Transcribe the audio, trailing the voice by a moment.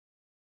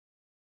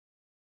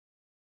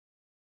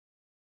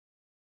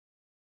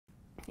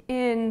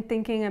in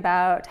thinking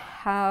about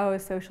how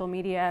social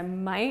media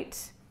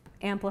might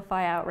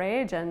amplify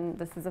outrage, and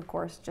this is of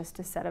course just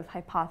a set of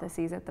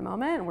hypotheses at the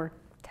moment. We're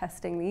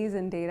testing these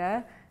in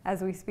data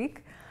as we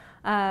speak.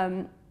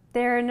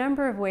 There are a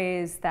number of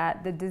ways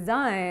that the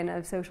design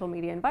of social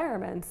media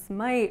environments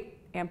might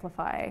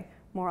amplify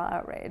moral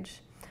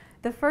outrage.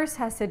 The first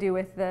has to do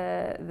with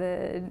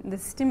the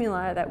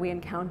stimuli that we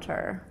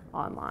encounter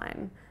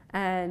online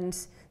and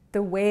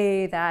the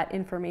way that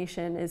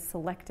information is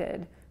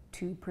selected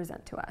to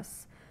present to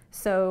us.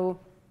 So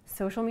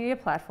social media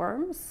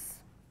platforms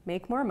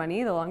make more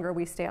money the longer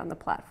we stay on the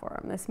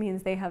platform. This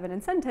means they have an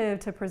incentive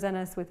to present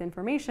us with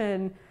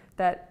information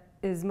that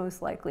is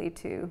most likely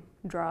to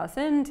draw us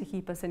in, to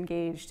keep us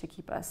engaged, to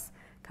keep us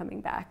coming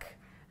back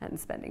and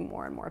spending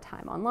more and more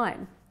time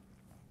online.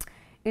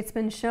 It's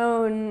been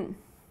shown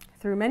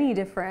through many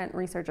different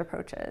research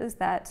approaches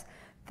that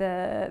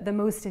the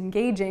most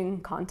engaging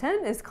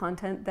content is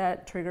content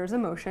that triggers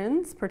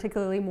emotions,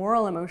 particularly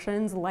moral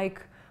emotions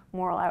like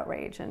moral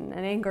outrage, and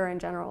anger in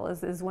general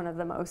is one of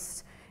the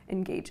most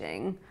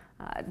engaging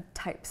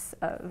types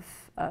of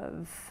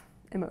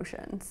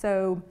emotion.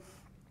 So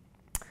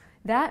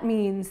that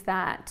means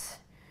that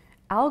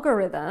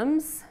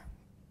algorithms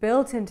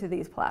built into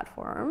these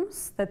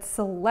platforms that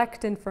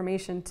select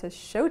information to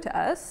show to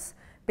us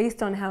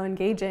based on how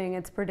engaging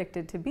it's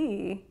predicted to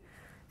be,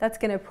 that's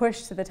going to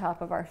push to the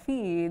top of our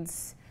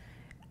feeds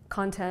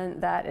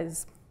content that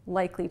is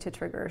likely to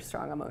trigger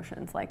strong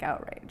emotions like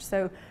outrage.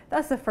 So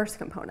that's the first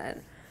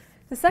component.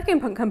 The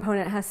second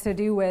component has to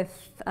do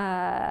with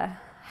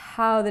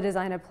how the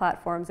design of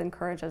platforms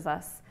encourages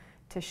us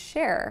to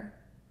share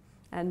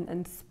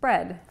and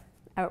spread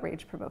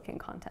outrage-provoking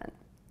content.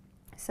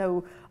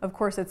 So, of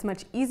course, it's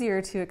much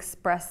easier to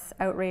express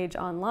outrage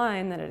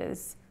online than it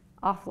is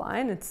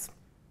offline. It's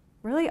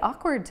really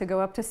awkward to go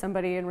up to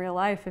somebody in real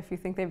life if you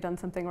think they've done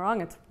something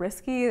wrong. It's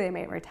risky, they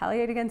may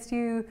retaliate against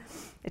you.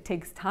 It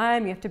takes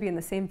time, you have to be in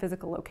the same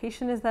physical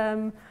location as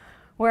them.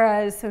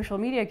 Whereas social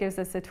media gives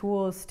us the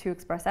tools to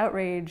express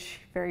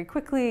outrage very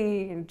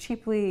quickly and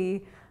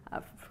cheaply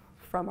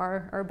from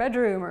our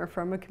bedroom or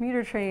from a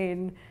commuter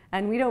train,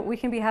 and we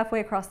can be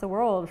halfway across the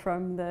world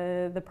from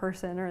the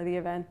person or the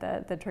event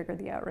that triggered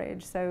the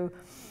outrage. So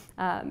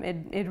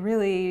it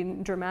really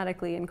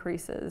dramatically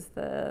increases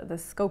the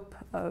scope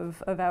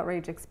of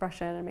outrage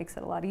expression and makes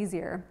it a lot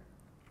easier.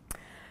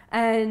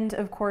 And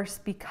of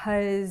course,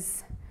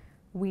 because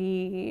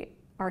we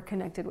are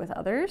connected with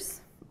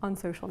others on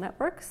social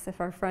networks, if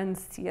our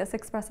friends see us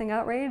expressing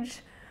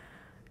outrage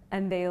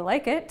and they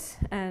like it,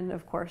 and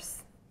of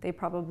course they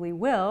probably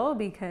will,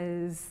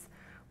 because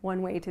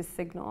one way to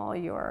signal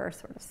your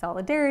sort of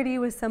solidarity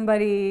with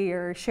somebody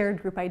or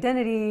shared group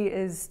identity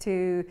is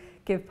to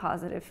give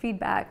positive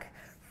feedback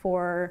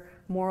for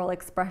moral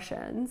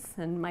expressions.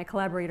 And my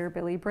collaborator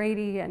Billy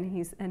Brady and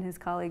his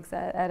colleagues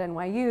at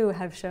NYU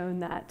have shown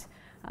that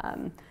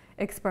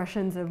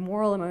expressions of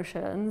moral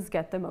emotions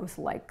get the most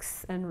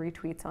likes and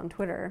retweets on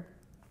Twitter.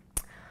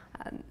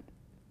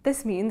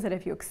 This means that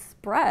if you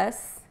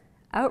express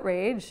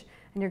outrage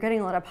and you're getting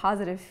a lot of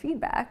positive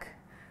feedback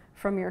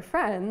from your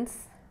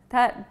friends,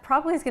 that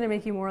probably is going to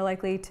make you more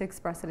likely to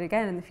express it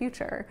again in the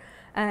future.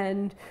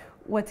 And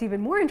what's even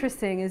more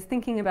interesting is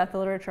thinking about the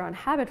literature on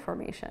habit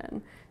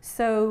formation.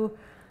 So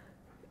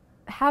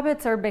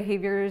habits are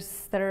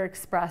behaviors that are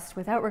expressed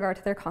without regard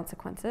to their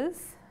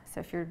consequences. So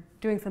if you're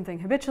doing something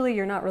habitually,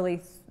 you're not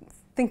really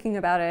thinking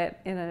about it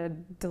in a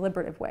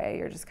deliberative way.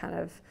 You're just kind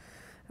of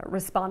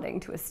responding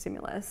to a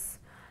stimulus.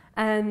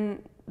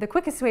 And the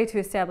quickest way to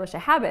establish a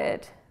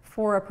habit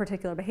for a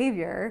particular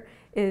behavior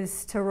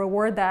is to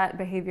reward that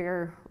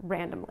behavior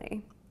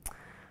randomly,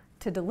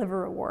 to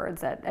deliver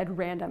rewards at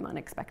random,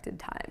 unexpected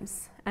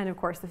times. And of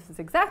course, this is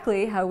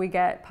exactly how we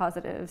get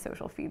positive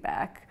social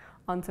feedback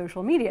on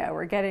social media.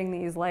 We're getting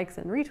these likes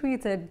and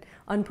retweets at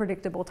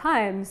unpredictable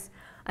times.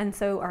 And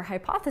so our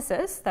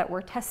hypothesis that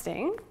we're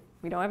testing,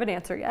 we don't have an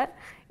answer yet,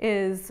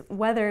 is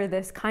whether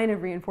this kind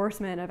of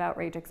reinforcement of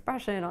outrage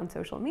expression on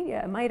social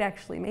media might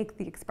actually make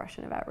the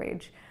expression of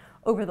outrage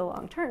over the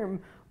long term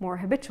more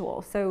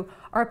habitual. So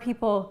are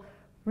people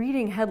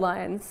reading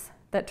headlines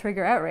that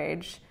trigger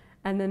outrage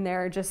and then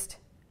they're just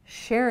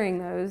sharing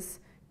those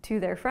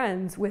to their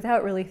friends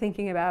without really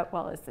thinking about,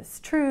 well, is this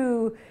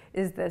true?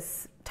 Is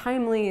this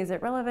timely? Is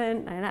it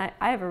relevant? And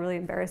I have a really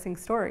embarrassing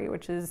story,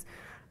 which is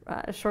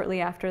shortly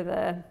after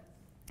the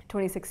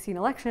 2016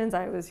 elections,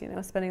 I was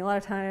spending a lot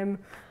of time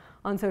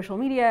on social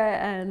media,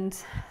 and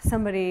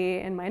somebody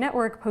in my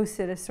network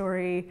posted a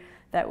story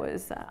that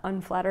was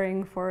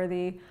unflattering for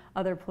the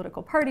other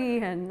political party,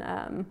 and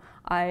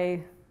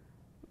I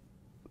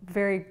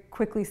very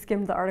quickly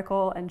skimmed the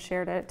article and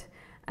shared it.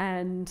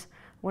 And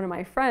one of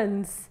my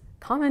friends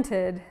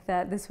commented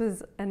that this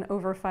was an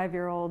over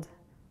 5-year-old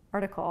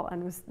article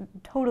and was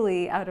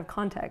totally out of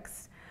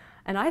context.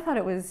 And I thought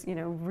it was,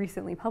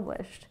 recently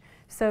published.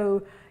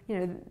 So,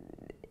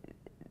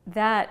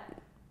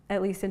 that,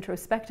 at least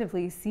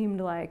introspectively,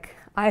 seemed like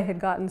I had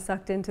gotten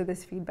sucked into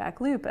this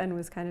feedback loop and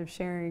was kind of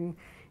sharing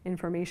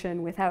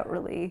information without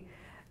really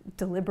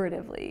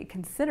deliberatively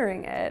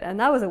considering it. And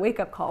that was a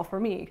wake-up call for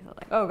me, because I was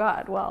like, oh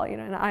God, well, you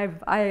know, and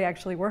I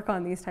actually work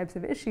on these types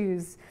of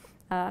issues,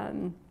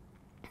 and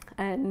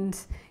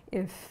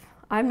if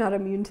I'm not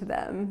immune to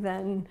them,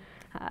 then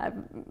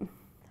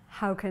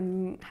how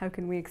can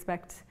we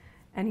expect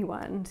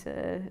anyone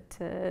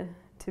to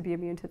be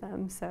immune to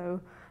them? So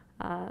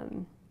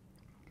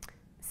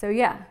so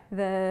yeah,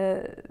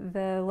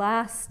 the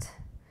last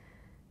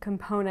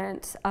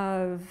component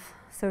of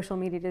social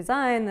media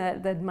design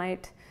that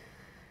might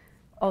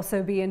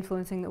also be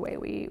influencing the way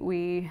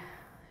we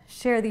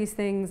share these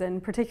things,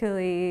 and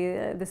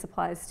particularly this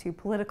applies to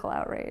political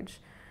outrage.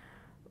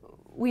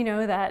 We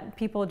know that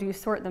people do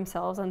sort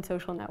themselves on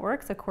social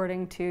networks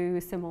according to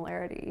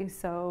similarity.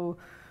 So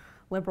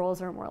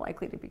liberals are more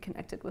likely to be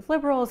connected with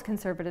liberals,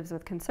 conservatives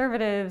with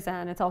conservatives,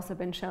 and it's also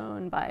been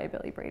shown by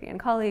Billy Brady and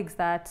colleagues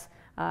that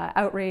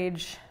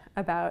outrage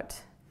about,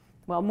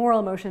 well, moral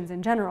emotions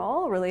in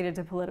general related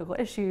to political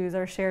issues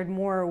are shared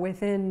more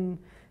within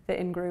the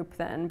in-group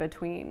than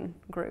between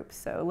groups.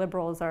 So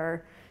liberals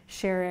are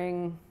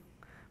sharing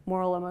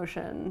moral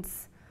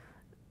emotions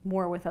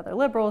more with other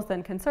liberals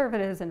than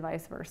conservatives, and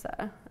vice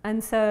versa.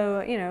 And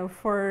so, you know,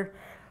 for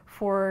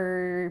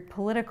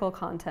political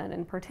content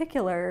in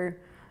particular,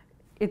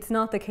 it's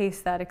not the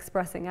case that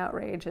expressing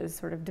outrage is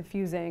sort of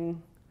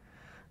diffusing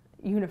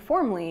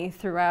uniformly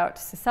throughout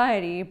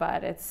society,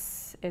 but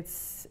it's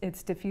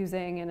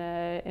diffusing in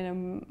a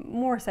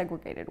more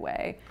segregated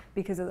way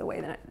because of the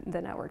way that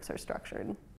the networks are structured.